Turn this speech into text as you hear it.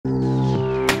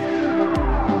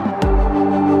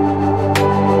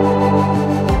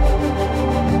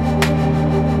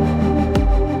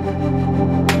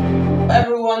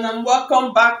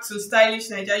Welcome back to Stylish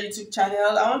Naija YouTube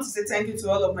channel. I want to say thank you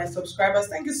to all of my subscribers.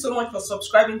 Thank you so much for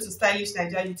subscribing to Stylish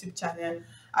Naija YouTube channel.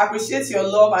 I appreciate your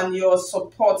love and your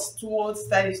support towards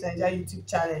Stylish Naija YouTube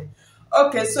channel.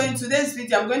 Okay, so in today's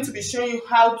video, I'm going to be showing you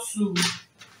how to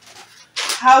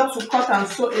cut and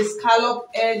sew a scallop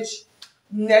edge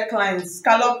neckline,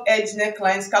 scallop edge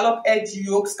neckline, scallop edge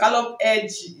yoke, scallop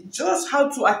edge, just how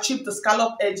to achieve the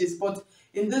scallop edges. But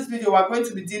in this video, we're going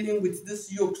to be dealing with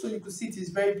this yoke, so you can see it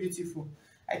is very beautiful.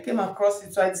 I came across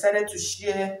it, so I decided to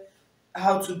share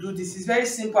how to do this. It's very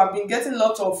simple. I've been getting a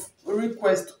lot of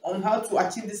requests on how to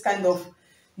achieve this kind of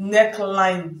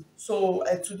neckline, so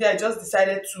today I just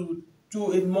decided to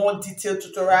do a more detailed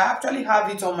tutorial. I actually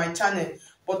have it on my channel,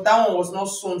 but that one was not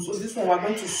sewn, so this one we're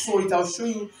going to sew it. I'll show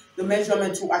you the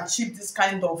measurement to achieve this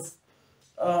kind of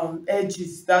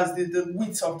edges. That's the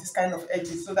width of this kind of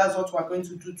edges. So that's what we're going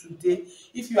to do today.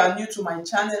 If you are new to my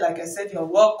channel, like I said, you're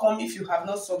welcome. If you have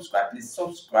not subscribed, please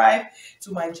subscribe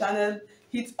to my channel.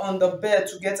 Hit on the bell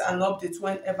to get an update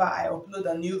whenever I upload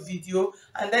a new video.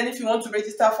 And then if you want to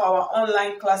register for our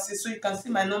online classes, so you can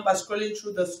see my number scrolling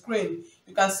through the screen,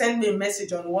 you can send me a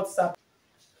message on WhatsApp.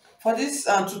 For this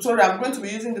tutorial, I'm going to be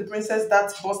using the Princess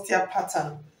Dart bustier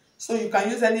pattern. So you can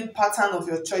use any pattern of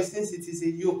your choice since it is a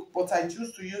yoke, but I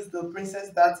choose to use the Princess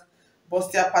Dart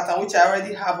bustier pattern, which I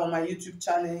already have on my YouTube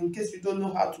channel. In case you don't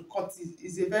know how to cut it,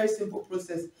 it's a very simple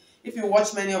process. If you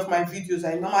watch many of my videos,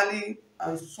 I normally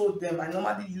sew them, I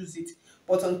normally use it.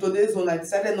 But on today's one, I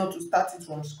decided not to start it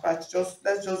from scratch.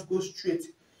 Let's just go straight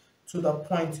to the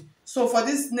point. So for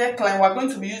this neckline, we're going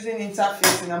to be using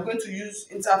interfacing. I'm going to use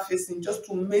interfacing just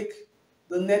to make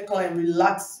the neckline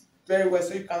relax very well,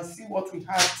 so you can see what we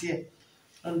have here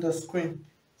on the screen.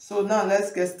 So now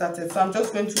let's get started. So I'm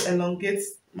just going to elongate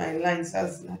my lines,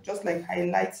 as just like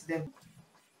highlight them.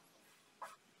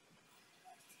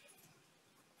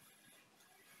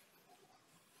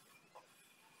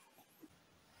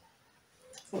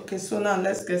 Okay, so now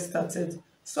let's get started.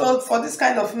 So for this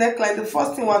kind of neckline, the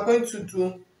first thing we're going to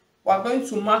do, we're going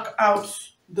to mark out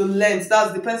the length.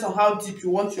 That depends on how deep you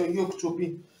want your yoke to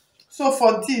be. So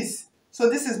for this,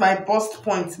 this is my bust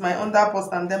point, my under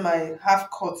bust, and then my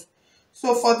half cut.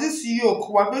 So for this yoke,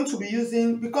 we're going to be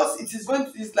using, because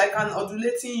it's like an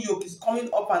undulating yoke, it's coming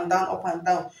up and down, up and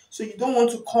down. So you don't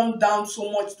want to come down so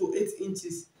much to 8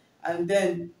 inches and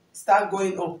then start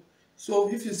going up.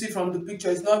 So if you see from the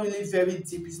picture, it's not really very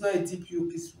deep. It's not a deep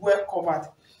yoke, it's well covered.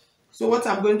 So what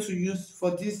I'm going to use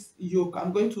for this yoke,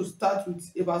 I'm going to start with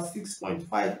about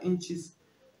 6.5 inches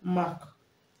mark.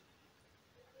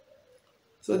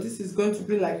 So this is going to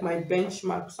be like my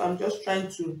benchmark. So I'm just trying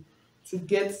to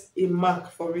get a mark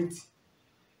for it.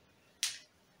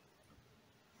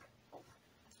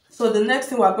 So the next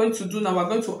thing we're going to do now, we're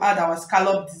going to add our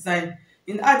scallop design.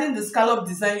 In adding the scallop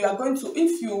design, you are going to,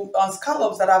 if you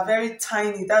scallops that are very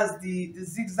tiny, that's the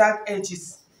zigzag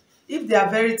edges. If they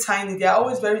are very tiny, they are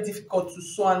always very difficult to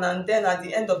sew, and then at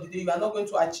the end of the day, you are not going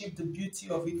to achieve the beauty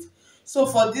of it. So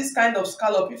for this kind of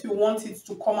scallop, if you want it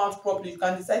to come out properly, you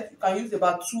can use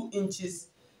about 2 inches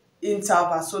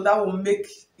interval. So that will make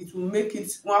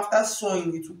it after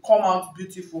sewing, it will come out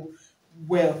beautiful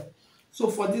well. So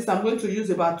for this, I'm going to use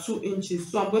about 2 inches.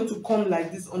 So I'm going to come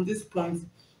like this on this point.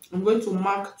 I'm going to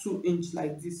mark 2 inches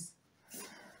like this.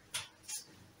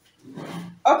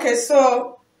 Okay,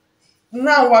 so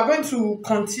now we're going to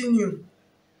continue.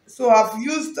 So I've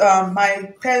used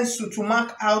my pencil to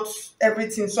mark out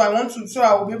everything. So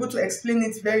I will be able to explain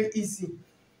it very easy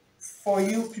for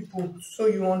you people, so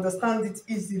you understand it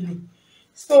easily.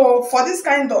 So for this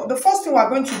the first thing we're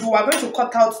going to do, we're going to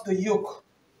cut out the yoke.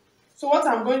 So what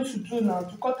I'm going to do now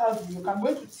to cut out the yoke, I'm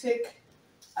going to take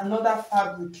another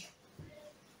fabric.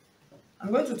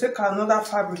 I'm going to take another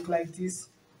fabric like this.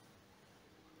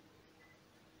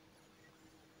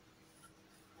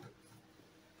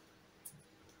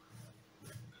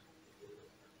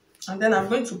 And then I'm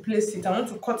going to place it. I want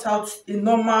to cut out a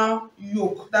normal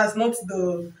yoke. That's not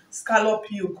the scallop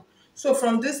yoke. So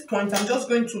from this point, I'm just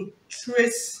going to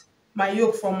trace my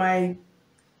yoke from my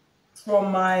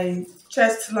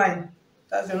chest line.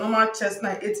 That's your normal chest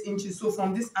line, 8 inches. So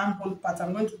from this armhole part,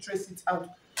 I'm going to trace it out.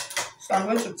 So I'm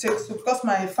going to take, because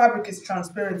my fabric is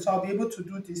transparent, so I'll be able to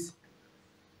do this.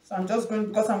 So I'm just going,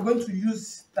 because I'm going to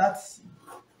use that's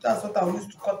what I'll use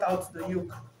to cut out the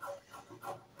yoke.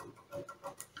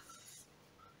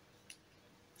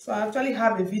 So I actually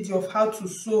have a video of how to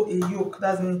sew a yoke.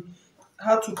 That's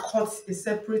how to cut a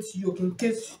separate yoke, in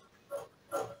case.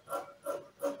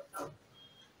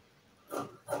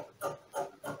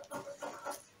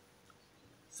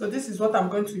 So this is what I'm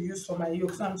going to use for my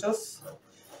yoke. So I'm just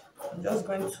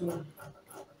going to.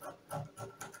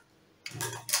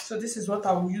 So this is what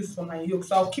I will use for my yoke.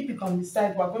 So I'll keep it on the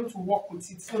side. We're going to work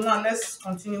with it. So now let's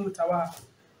continue with our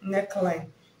neckline.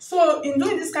 So in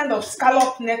doing this kind of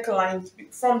scallop neckline,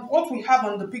 from what we have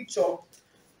on the picture,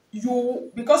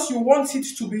 because you want it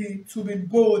to be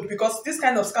bold, because this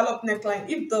kind of scallop neckline,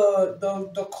 if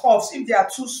the cuffs, if they are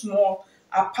too small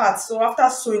apart, so after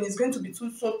sewing it's going to be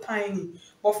too so tiny.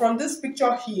 But from this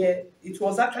picture here, it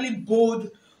was actually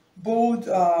bold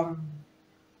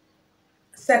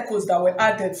circles that were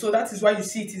added, so that is why you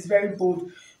see it is very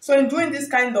bold. So in doing this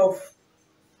kind of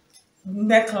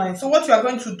neckline, so what you are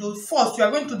going to do first, you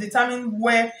are going to determine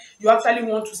where you actually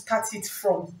want to start it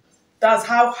from. That's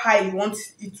how high you want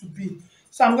it to be.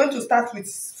 So I'm going to start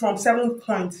with from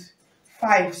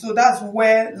 7.5. So that's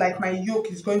where like my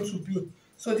yoke is going to be.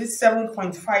 So this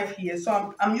 7.5 here.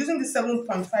 So I'm using this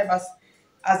 7.5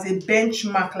 as a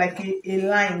benchmark, like a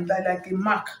line, like a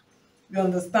mark. You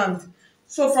understand?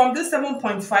 So from this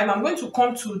 7.5, I'm going to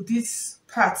come to this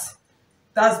part.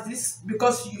 That's this,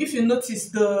 because if you notice,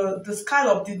 the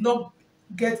scallop did not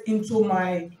get into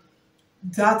my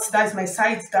that's my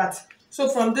side dart. So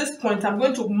from this point, I'm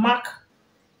going to make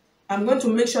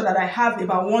sure that I have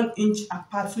about 1 inch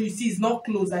apart. So you see it's not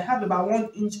close, I have about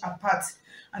 1 inch apart.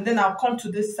 And then I'll come to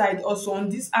this side also. On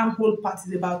this armhole part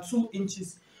is about 2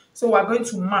 inches. So we're going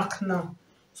to mark now.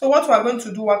 So what we're going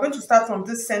to do, we're going to start from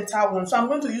this center one. So I'm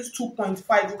going to use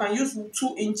 2.5. You can use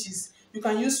 2 inches, you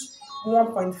can use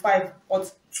 1.5,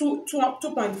 but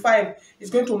 2.5 is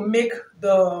going to make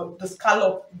the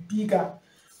scallop bigger.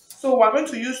 So we're going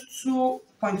to use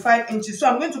 2.5 inches. So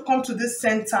I'm going to come to this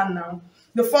center now.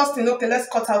 The first thing, okay, let's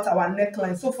cut out our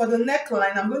neckline. So for the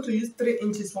neckline, I'm going to use 3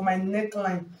 inches for my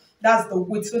neckline. That's the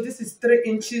width. So this is 3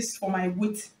 inches for my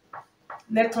width,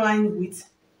 neckline width.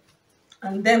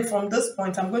 And then from this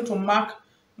point, I'm going to mark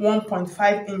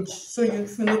 1.5 inch. So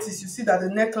if you notice, you see that the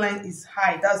neckline is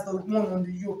high. That's the one on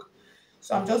the yoke.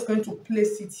 So I'm just going to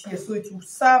place it here, so it will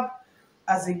serve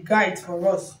as a guide for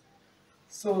us.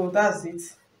 So that's it.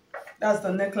 That's the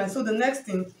neckline. So the next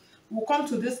thing, we'll come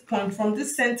to this point. From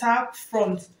this center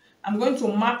front, I'm going to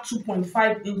mark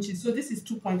 2.5 inches. So this is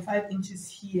 2.5 inches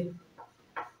here.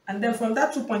 And then from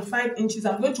that 2.5 inches,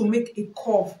 I'm going to make a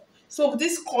curve. So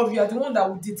this curve, you are the one that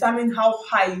will determine how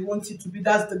high you want it to be.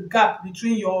 That's the gap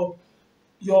between your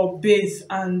base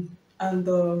and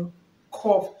the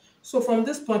curve. So from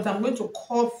this point, I'm going to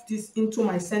curve this into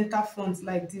my center front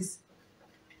like this.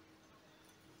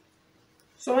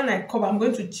 So when I curve, I'm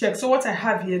going to check. So what I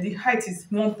have here, the height is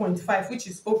 1.5, which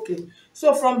is okay.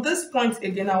 So from this point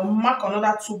again, I'll mark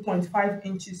another 2.5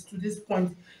 inches to this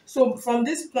point. So from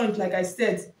this point, like I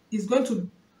said, it's going to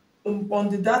on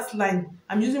the dart line.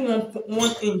 I'm using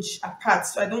 1 inch apart,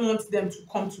 so I don't want them to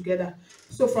come together.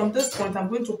 So from this point, I'm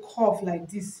going to curve like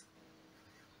this.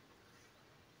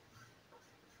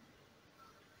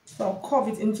 So I'll curve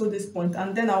it into this point,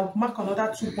 and then I'll mark another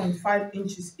 2.5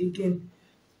 inches again.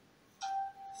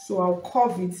 So I'll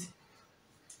curve it.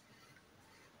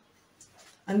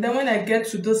 And then when I get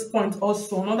to this point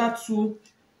also, another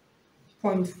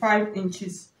 2.5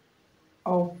 inches,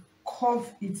 I'll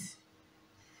curve it.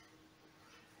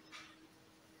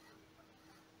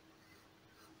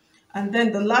 And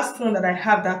then the last one that I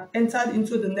have that entered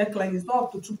into the neckline is not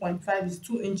up to 2.5, it's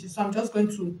 2 inches. So I'm just going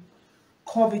to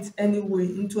curve it anyway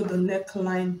into the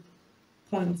neckline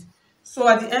point. So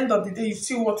at the end of the day, you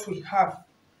see what we have.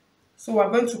 So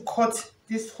we're going to cut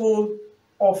this hole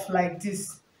off like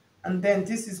this, and then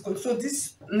this is good. So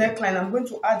this neckline, I'm going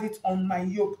to add it on my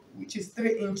yoke, which is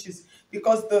 3 inches,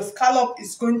 because the scallop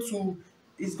is going to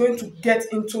get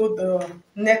into the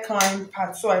neckline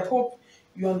part. So I hope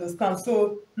you understand.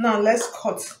 So now let's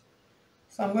cut.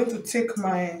 So I'm going to take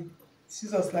my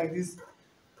scissors like this.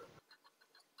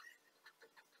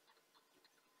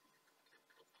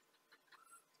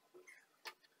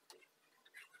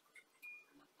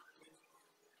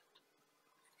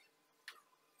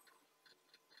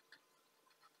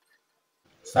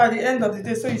 So at the end of the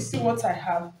day, so you see what I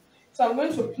have. So I'm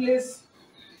going to place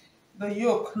the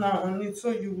yoke now on it, so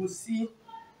you will see.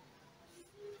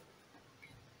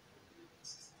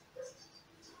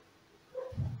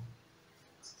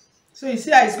 So you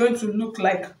see how it's going to look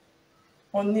like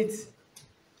on it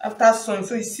after sewing.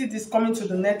 So you see this coming to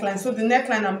the neckline. So the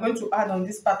neckline I'm going to add on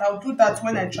this part. I'll do that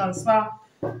when I transfer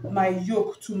my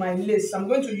yoke to my lace. I'm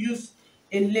going to use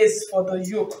a lace for the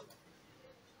yoke.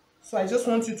 So I just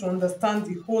want you to understand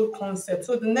the whole concept.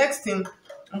 So the next thing,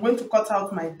 I'm going to cut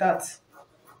out my dart.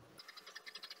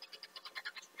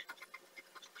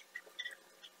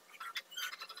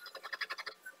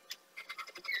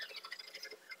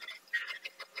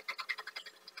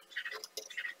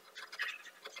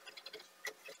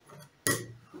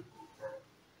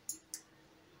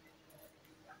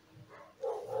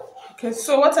 Okay,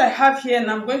 so what I have here, and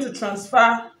I'm going to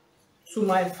transfer to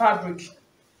my fabric.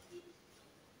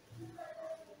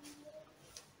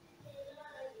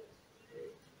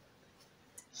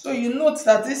 So you note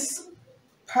that this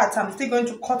part, I'm still going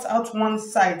to cut out one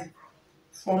side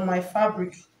from my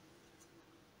fabric,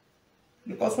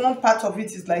 because one part of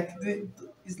it is like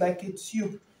is like a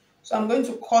tube. So I'm going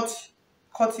to cut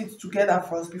it together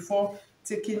first before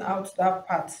taking out that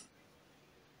part.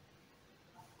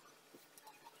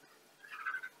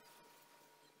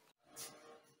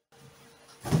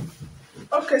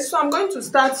 Okay, so I'm going to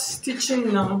start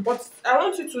stitching now, but I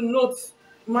want you to note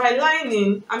my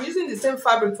lining. I'm using the same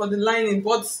fabric for the lining,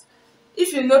 but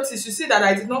if you notice, you see that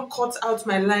I did not cut out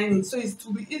my lining, so it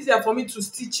will be easier for me to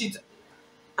stitch it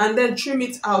and then trim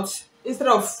it out instead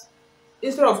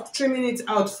of trimming it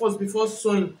out first before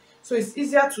sewing. So it's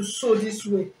easier to sew this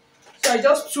way. So I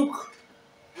just took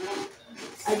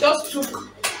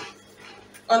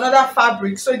another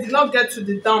fabric, so it did not get to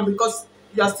the down, because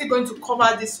you are still going to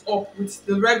cover this up with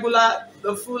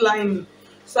the full lining.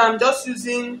 So I'm just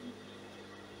using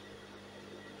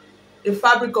a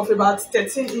fabric of about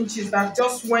 13 inches that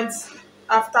just went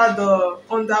after the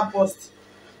under bust.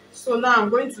 So now I'm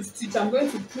going to stitch. I'm going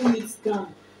to pin it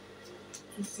down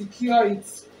to secure it,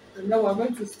 and then we're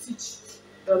going to stitch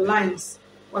the lines.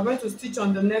 We're going to stitch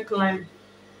on the neckline.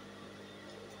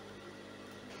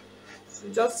 So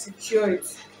just secure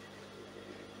it.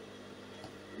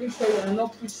 Make sure you are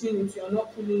not pushing it, you are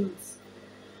not pulling it.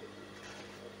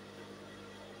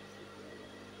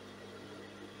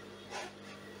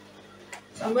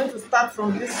 So I'm going to start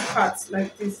from this part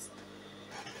like this.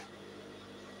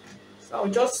 So I'll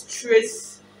just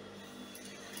trace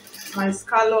my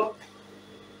scallop.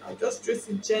 I'll just trace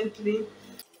it gently.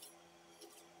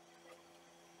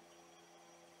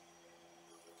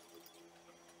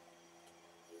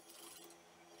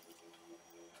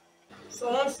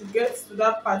 So once you get to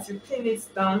that part, you pin it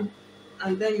down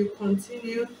and then you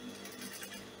continue.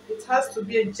 It has to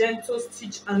be a gentle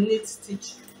stitch and neat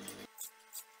stitch.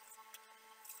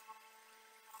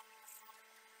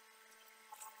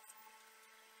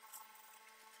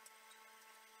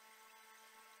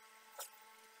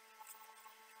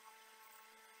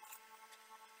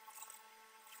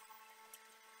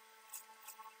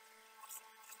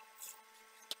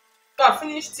 So I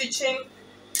finished stitching.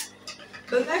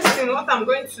 The next thing, what I'm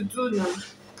going to do now,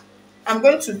 I'm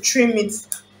going to trim it.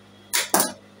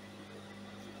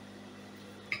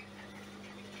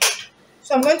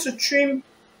 So I'm going to trim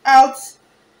out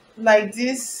like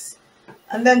this,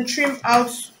 and then trim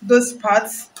out those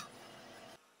parts.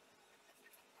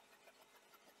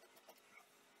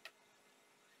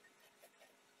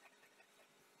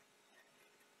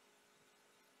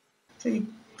 So you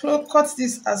cut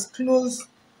this as close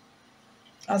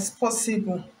as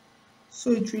possible so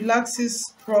it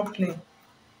relaxes properly.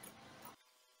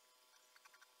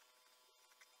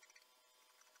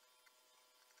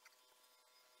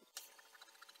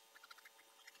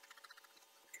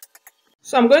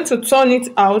 So I'm going to turn it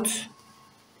out,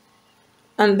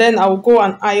 and then I'll go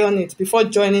and iron it before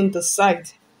joining the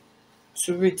side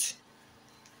to it.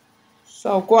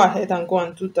 So I'll go ahead and go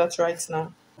and do that right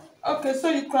now. Okay, so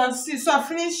you can see, so I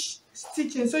finished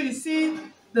stitching. So you see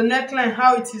the neckline,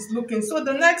 how it is looking. So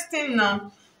the next thing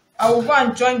now, I will go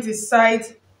and join the side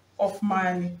of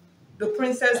the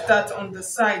princess dart on the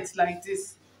side like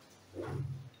this.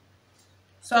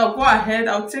 So I'll go ahead,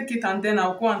 I'll take it, and then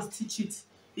I'll go and stitch it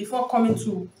before coming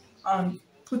to add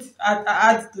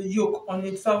the yoke on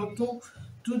it. So I'll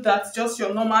do that, just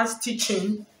your normal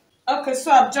stitching. Okay, so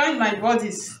I've joined my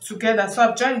bodies together. So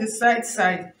I've joined the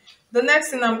side. The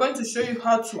next thing, I'm going to show you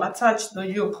how to attach the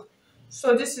yoke.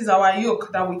 So this is our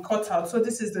yoke that we cut out. So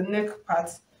this is the neck part.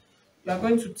 We are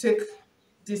going to take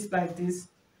this like this,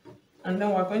 and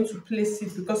then we're going to place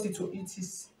it, because it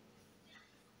is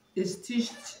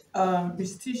stitched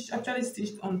actually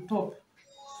stitched on top.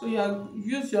 So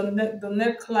use the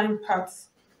neckline part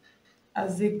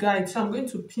as a guide. So I'm going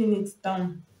to pin it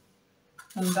down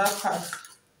on that part.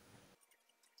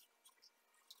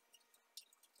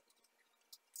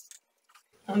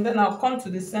 And then I'll come to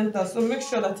the center. So make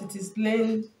sure that it is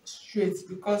laying straight,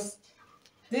 because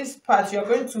this part you're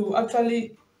going to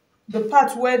actually, the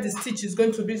part where the stitch is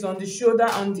going to be is on the shoulder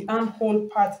and the armhole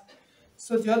part.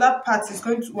 So the other part is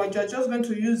going to, well, you're just going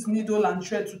to use needle and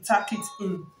thread to tack it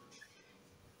in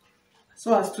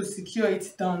so as to secure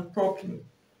it down properly.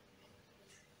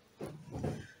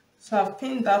 So I've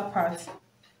pinned that part.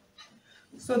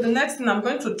 So the next thing, I'm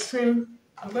going to trim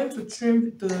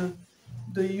the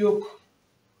yoke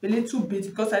a little bit,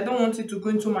 because I don't want it to go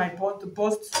into the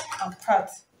bust and part.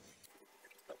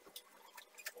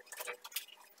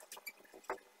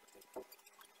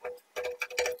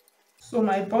 So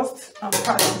my bust and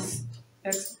part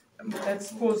is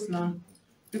exposed now,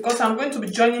 because I'm going to be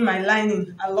joining my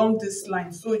lining along this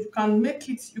line. So you can make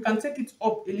it, you can take it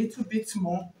up a little bit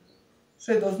more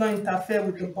so it does not interfere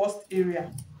with the bust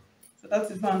area. So that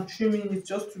is why I'm trimming it,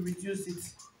 just to reduce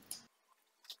it.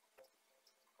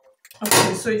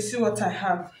 Okay, so you see what I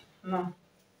have now.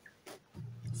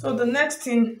 So the next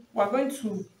thing I'm going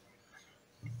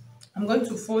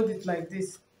to fold it like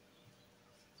this.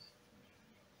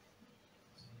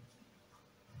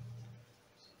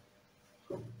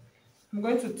 I'm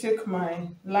going to take my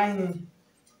lining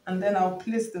and then I'll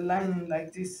place the lining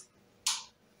like this.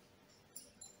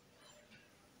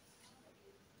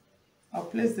 I'll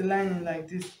place the lining like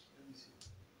this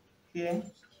here.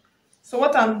 So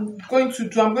what I'm going to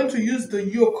do, I'm going to use the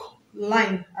yoke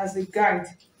line as a guide.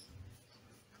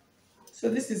 So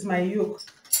this is my yoke.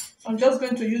 So I'm just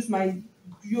going to use my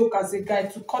yoke as a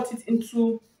guide to cut it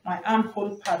into my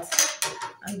armhole part.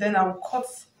 And then I'll cut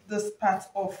this part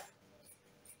off.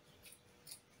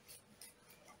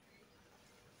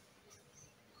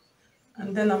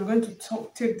 And then I'm going to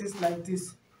take this like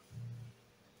this.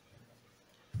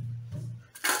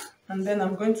 And then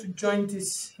I'm going to join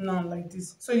this now like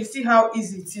this. So you see how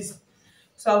easy it is.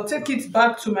 So I'll take it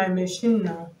back to my machine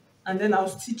now. And then I'll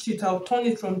stitch it. I'll turn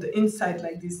it from the inside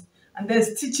like this. And then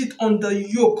stitch it on the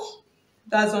yoke.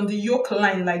 That's on the yoke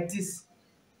line like this.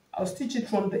 I'll stitch it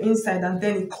from the inside and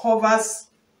then it covers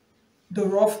the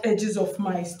rough edges of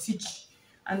my stitch.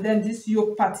 And then this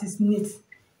yoke part is neat.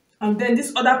 And then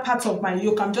this other part of my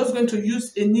yoke, I'm just going to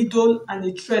use a needle and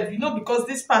a thread. You know, because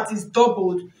this part is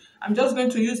doubled, I'm just going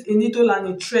to use a needle and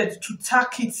a thread to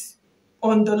tack it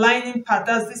on the lining part.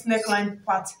 That's this neckline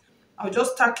part. I'll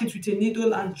just tack it with a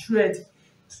needle and thread,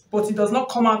 but it does not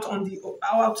come out on the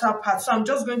outer part. So I'm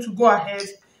just going to go ahead.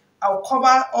 I'll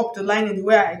cover up the lining the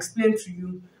way I explained to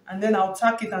you, and then I'll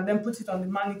tack it and then put it on the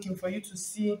mannequin for you to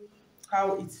see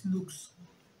how it looks.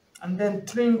 And then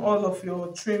trim all of your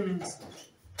trimmings.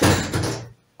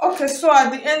 Okay, so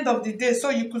at the end of the day, so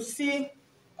you could see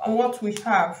on what we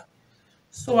have.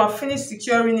 So I finished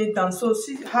securing it down. So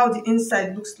see how the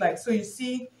inside looks like. So you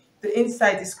see the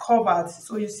inside is covered.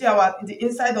 So you see the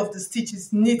inside of the stitch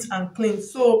is neat and clean.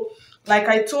 So like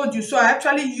I told you, so I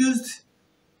actually used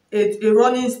a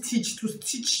running stitch to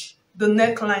stitch the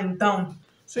neckline down.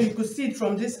 So you could see it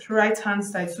from this right hand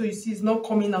side. So you see it's not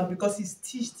coming out because it's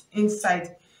stitched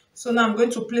inside. So now I'm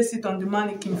going to place it on the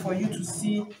mannequin for you to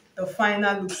see the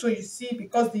final look. So you see,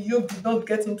 because the yoke did not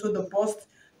get into the bust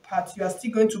part, you are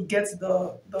still going to get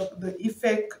the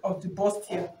effect of the bust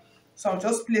here. So I'll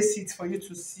just place it for you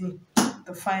to see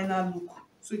the final look.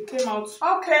 So it came out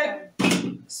okay.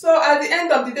 So at the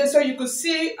end of the day, so you could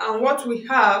see what we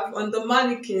have on the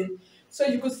mannequin. So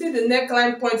you could see the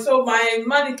neckline point. So my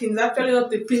mannequin is actually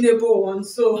not a pinnable one,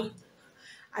 so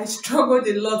I struggled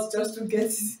a lot just to get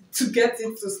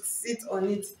it to sit on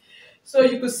it. So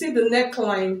you could see the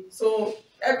neckline. So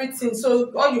everything.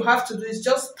 So all you have to do is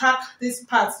just tack this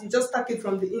part. You just tack it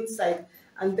from the inside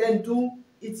and then do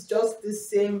it just the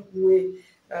same way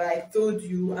that I told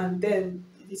you, and then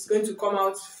it's going to come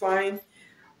out fine.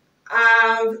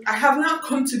 I have now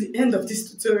come to the end of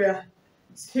this tutorial.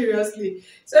 Seriously.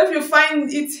 So if you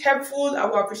find it helpful, I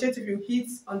will appreciate if you hit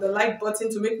on the like button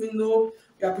to make me know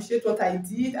you appreciate what I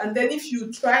did. And then if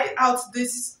you try out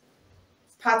this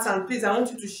pattern, please, I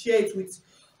want you to share it with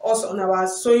us on our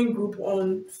sewing group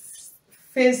on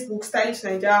Facebook, Stylish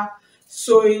Naija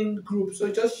Sewing Group.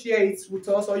 So just share it with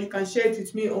us, or you can share it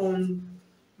with me on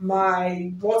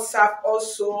my WhatsApp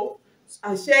also,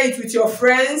 and share it with your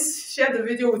friends. Share the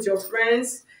video with your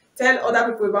friends. Tell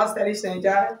other people about Stylish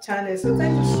Naija channel. So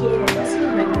thank you so much. I'll see you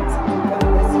in my next video.